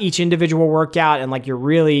workout, each individual workout, and like you're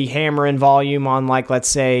really hammering volume on, like, let's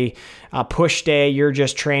say a push day, you're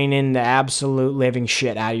just training the absolute living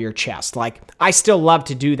shit out of your chest. Like, I still love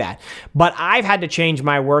to do that, but I've had to change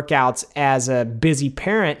my workouts as a busy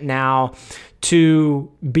parent now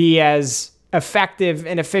to be as effective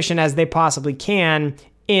and efficient as they possibly can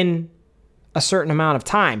in a certain amount of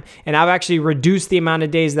time. And I've actually reduced the amount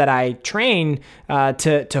of days that I train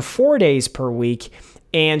to 4 days per week.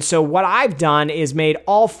 And so what I've done is made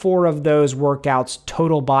all 4 of those workouts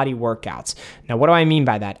total body workouts. Now, what do I mean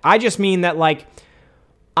by that? I just mean that, like,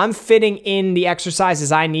 I'm fitting in the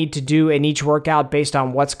exercises I need to do in each workout based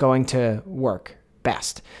on what's going to work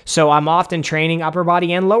best. So I'm often training upper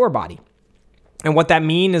body and lower body. And what that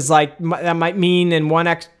mean is, like, that might mean in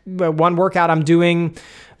one workout I'm doing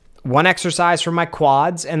one exercise for my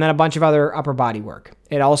quads and then a bunch of other upper body work.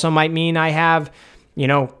 It also might mean I have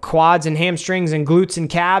quads and hamstrings and glutes and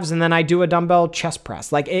calves, and then I do a dumbbell chest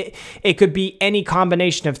press. Like, it could be any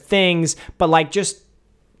combination of things, but like just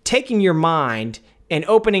taking your mind and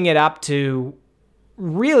opening it up to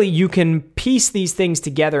really, you can piece these things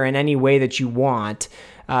together in any way that you want,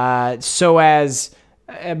 so as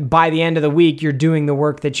by the end of the week, you're doing the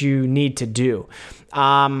work that you need to do.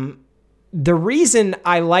 The reason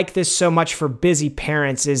I like this so much for busy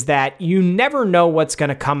parents is that you never know what's going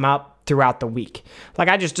to come up throughout the week. Like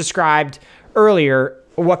I just described earlier,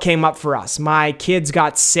 what came up for us. My kids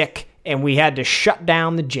got sick and we had to shut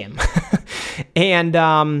down the gym.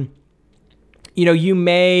 And, you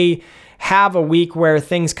may have a week where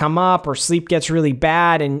things come up or sleep gets really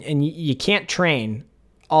bad and you can't train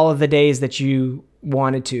all of the days that you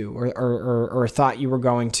wanted to or thought you were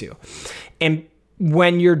going to. And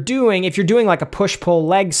if you're doing like a push-pull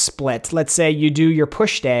leg split, let's say you do your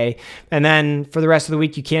push day, and then for the rest of the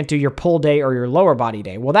week, you can't do your pull day or your lower body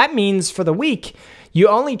day. Well, that means for the week, you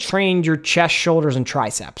only trained your chest, shoulders, and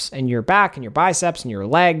triceps, and your back and your biceps and your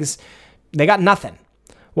legs, they got nothing.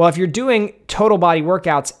 Well, if you're doing total body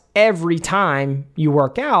workouts every time you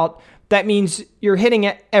work out, that means you're hitting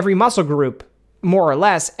every muscle group more or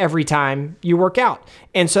less every time you work out.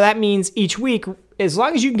 And so that means each week, as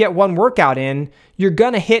long as you can get one workout in, you're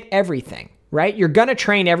going to hit everything, right? You're going to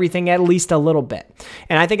train everything at least a little bit.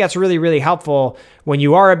 And I think that's really, really helpful when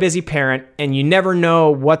you are a busy parent and you never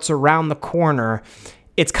know what's around the corner.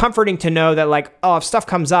 It's comforting to know that, like, if stuff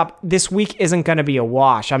comes up, this week isn't going to be a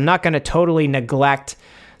wash. I'm not going to totally neglect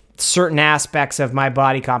certain aspects of my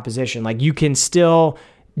body composition. Like, you can still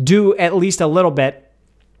do at least a little bit.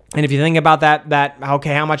 And if you think about that,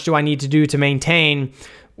 okay, how much do I need to do to maintain?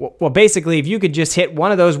 Well, basically, if you could just hit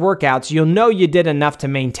one of those workouts, you'll know you did enough to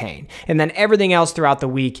maintain. And then everything else throughout the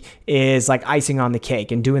week is like icing on the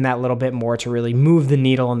cake and doing that little bit more to really move the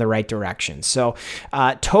needle in the right direction. So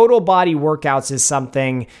total body workouts is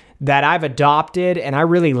something that I've adopted and I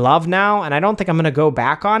really love now, and I don't think I'm going to go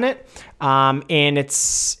back on it. And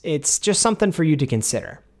it's just something for you to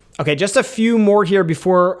consider. Okay, just a few more here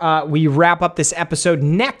before we wrap up this episode.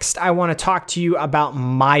 Next, I want to talk to you about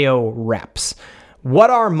myo reps.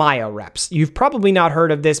 What are myo reps? You've probably not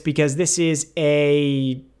heard of this because this is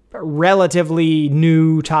a relatively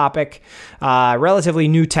new topic, relatively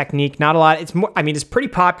new technique. Not a lot. It's pretty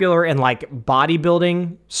popular in like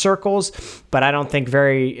bodybuilding circles, but I don't think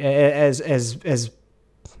very as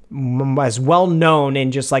well known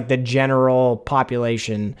in just like the general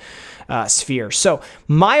population sphere. So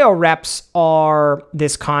myo reps are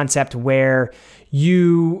this concept where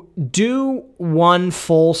you do one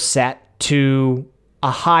full set to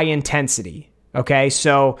a high intensity. Okay,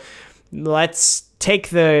 so let's take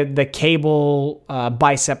the cable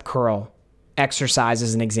bicep curl exercise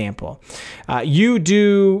as an example. You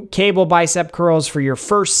do cable bicep curls for your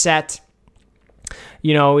first set,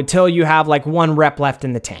 until you have like one rep left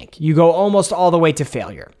in the tank. You go almost all the way to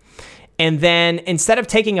failure. And then instead of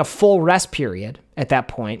taking a full rest period at that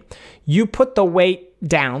point, you put the weight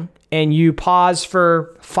down and you pause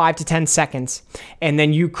for 5 to 10 seconds, and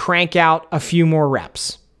then you crank out a few more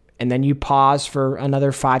reps. And then you pause for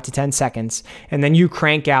another 5 to 10 seconds, and then you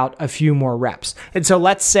crank out a few more reps. And so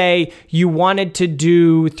let's say you wanted to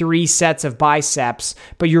do 3 sets of biceps,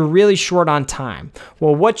 but you're really short on time.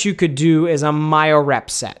 Well, what you could do is a myo rep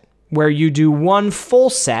set, where you do one full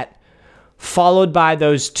set followed by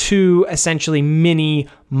those 2 essentially mini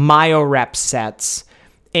myo-rep sets.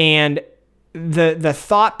 And the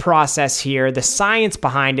thought process here, the science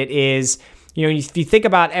behind it is, if you think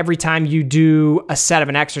about every time you do a set of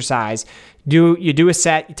an exercise, you do a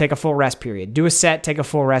set, you take a full rest period. Do a set, take a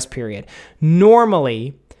full rest period.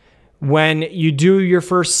 Normally, when you do your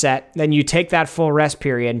first set, then you take that full rest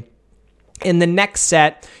period. In the next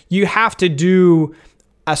set, you have to do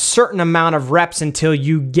a certain amount of reps until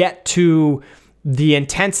you get to the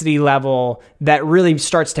intensity level that really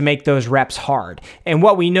starts to make those reps hard. And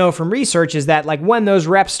what we know from research is that when those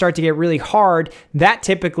reps start to get really hard, that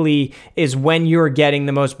typically is when you're getting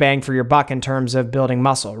the most bang for your buck in terms of building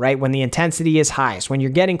muscle, right? When the intensity is highest, when you're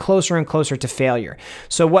getting closer and closer to failure.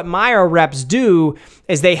 So what myo reps do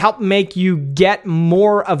is they help make you get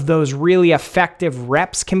more of those really effective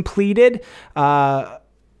reps completed,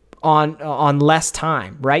 on less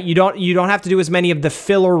time, right? You don't have to do as many of the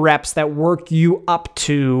filler reps that work you up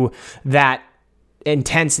to that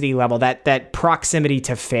intensity level, that proximity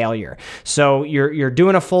to failure. So you're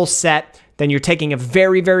doing a full set, then you're taking a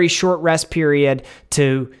very, very short rest period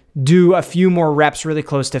to do a few more reps really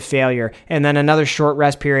close to failure, and then another short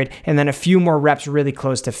rest period, and then a few more reps really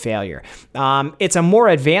close to failure. It's a more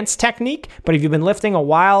advanced technique, but if you've been lifting a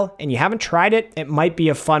while and you haven't tried it, it might be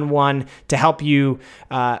a fun one to help you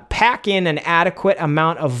pack in an adequate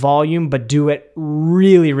amount of volume, but do it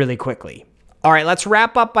really, really quickly. All right, let's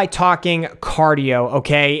wrap up by talking cardio,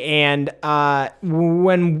 okay? And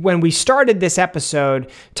when we started this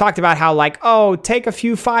episode, talked about how take a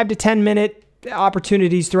few 5 to 10 minute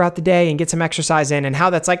opportunities throughout the day and get some exercise in, and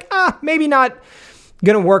how that's maybe not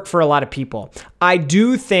going to work for a lot of people. I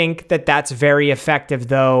do think that that's very effective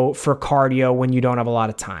though for cardio when you don't have a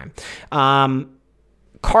lot of time.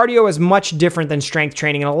 Cardio is much different than strength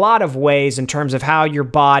training in a lot of ways in terms of how your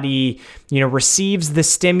body, receives the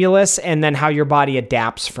stimulus and then how your body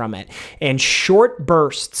adapts from it. And short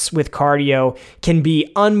bursts with cardio can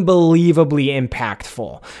be unbelievably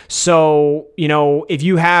impactful. So, if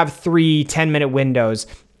you have 3 10-minute windows,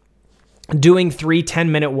 doing 3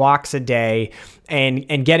 10-minute walks a day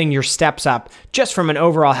and getting your steps up just from an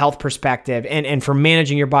overall health perspective and for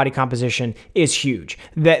managing your body composition is huge.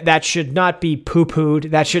 That should not be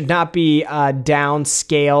poo-pooed. That should not be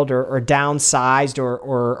downscaled or downsized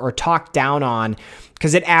or talked down on,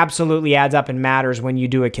 because it absolutely adds up and matters when you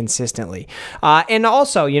do it consistently. And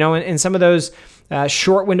also, in some of those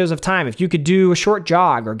short windows of time, if you could do a short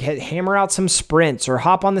jog or hammer out some sprints or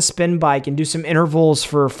hop on the spin bike and do some intervals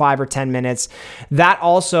for 5 or 10 minutes, that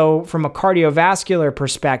also from a cardiovascular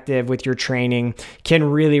perspective with your training can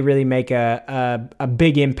really, really make a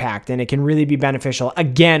big impact, and it can really be beneficial,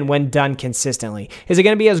 again, when done consistently. Is it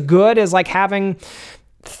going to be as good as having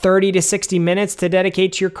 30 to 60 minutes to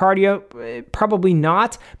dedicate to your cardio? Probably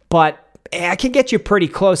not, but it can get you pretty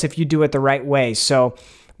close if you do it the right way. So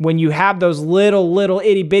when you have those little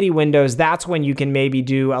itty bitty windows, that's when you can maybe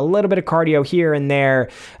do a little bit of cardio here and there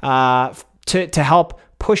to help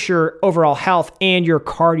push your overall health and your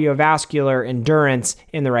cardiovascular endurance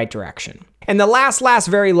in the right direction. And the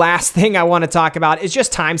very last thing I want to talk about is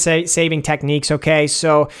just time-saving techniques, okay?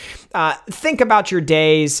 So think about your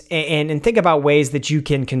days and think about ways that you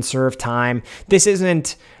can conserve time. This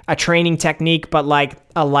isn't a training technique, but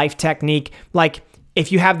a life technique. If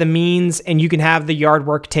you have the means and you can have the yard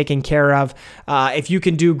work taken care of, if you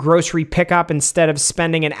can do grocery pickup instead of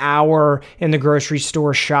spending an hour in the grocery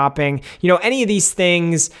store shopping, any of these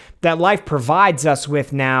things that life provides us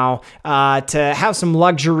with now, to have some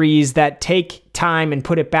luxuries that take time and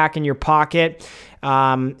put it back in your pocket,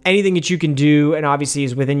 anything that you can do, and obviously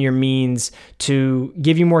is within your means, to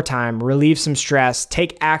give you more time, relieve some stress,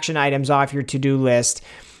 take action items off your to-do list,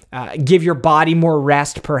 give your body more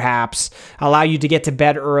rest, perhaps, allow you to get to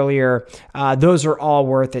bed earlier. Those are all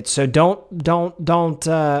worth it. So don't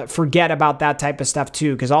forget about that type of stuff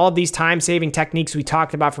too, because all of these time-saving techniques we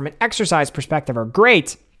talked about from an exercise perspective are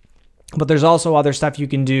great, but there's also other stuff you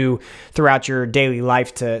can do throughout your daily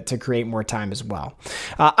life to create more time as well.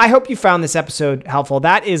 I hope you found this episode helpful.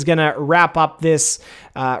 That is going to wrap up this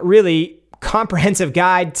really comprehensive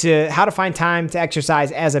guide to how to find time to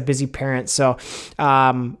exercise as a busy parent. So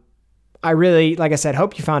I really, like I said,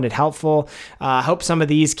 hope you found it helpful. Hope some of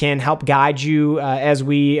these can help guide you as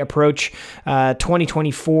we approach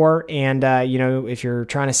 2024. And, if you're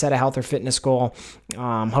trying to set a health or fitness goal,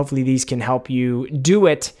 hopefully these can help you do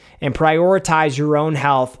it and prioritize your own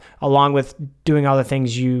health along with doing all the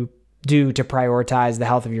things you do to prioritize the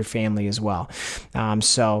health of your family as well.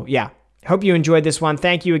 Hope you enjoyed this one.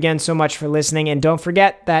 Thank you again so much for listening. And don't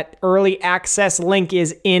forget that early access link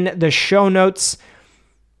is in the show notes.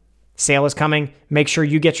 Sale is coming. Make sure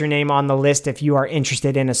you get your name on the list if you are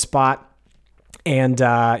interested in a spot. And,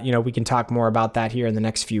 we can talk more about that here in the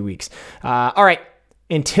next few weeks. All right.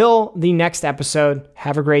 Until the next episode,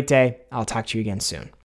 have a great day. I'll talk to you again soon.